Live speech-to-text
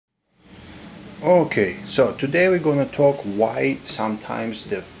Okay, so today we're gonna talk why sometimes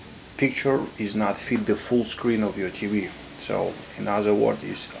the picture is not fit the full screen of your TV. So in other words,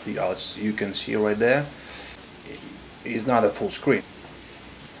 as you can see right there, it's not a full screen.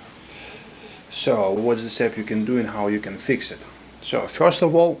 So what's the step you can do and how you can fix it? So first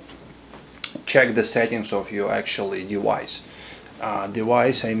of all, check the settings of your actually device.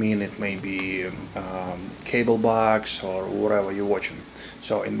 Device, I mean, it may be cable box or whatever you're watching.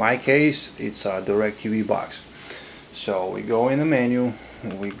 So in my case, it's a Directv box. So we go in the menu,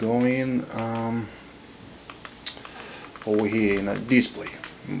 we go in over here in a display.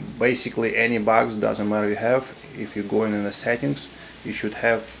 Basically any box, doesn't matter you have. If you go in the settings, you should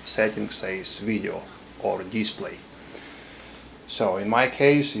have settings says video or display. So in my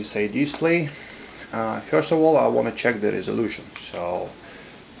case, it's a display. First of all, I want to check the resolution. So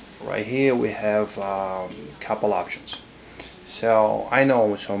right here we have couple options. So I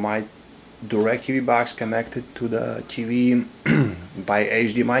know, so my Directv box connected to the TV by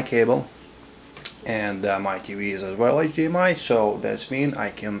HDMI cable, and my TV is as well HDMI, so that means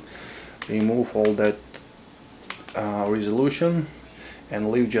I can remove all that resolution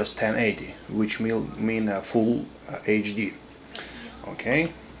and leave just 1080, which will mean a full HD.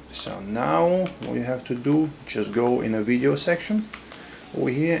 Okay, so now what you have to do, just go in a video section over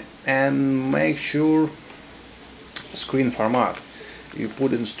here and make sure screen format you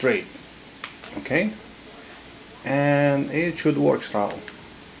put in straight. Okay, and it should work now,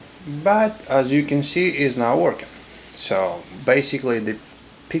 but as you can see, it's not working. So basically the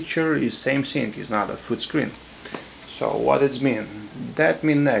picture is same thing, it's not a full screen. So what it mean? That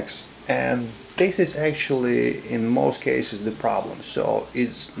mean next, and this is actually in most cases the problem. So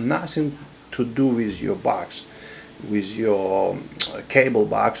it's nothing to do with your box, with your cable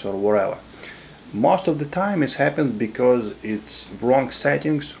box or whatever. Most of the time it's happened because it's wrong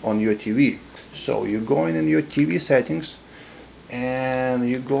settings on your TV. So you go in your TV settings and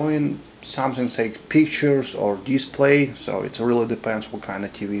you go in something like pictures or display. So it really depends what kind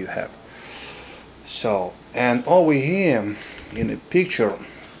of TV you have. So, and over here in the picture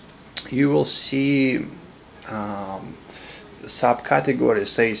you will see subcategory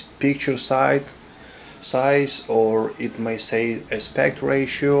says picture size, or it may say aspect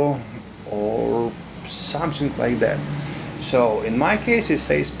ratio or something like that. So in my case it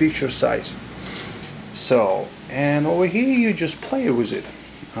says picture size. So, and over here you just play with it.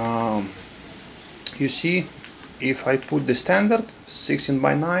 You see, if I put the standard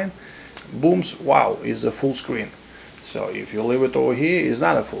 16:9, booms, wow, is a full screen. So if you leave it over here, it's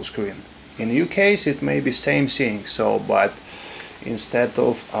not a full screen. In your case it may be same thing, so but instead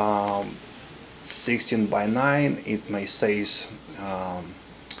of 16:9 it may say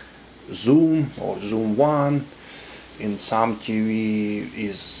zoom or zoom 1. In some TV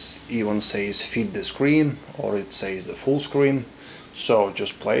is even says fit the screen, or it says the full screen. So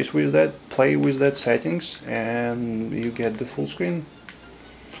just play with that settings and you get the full screen.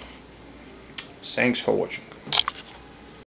 Thanks for watching.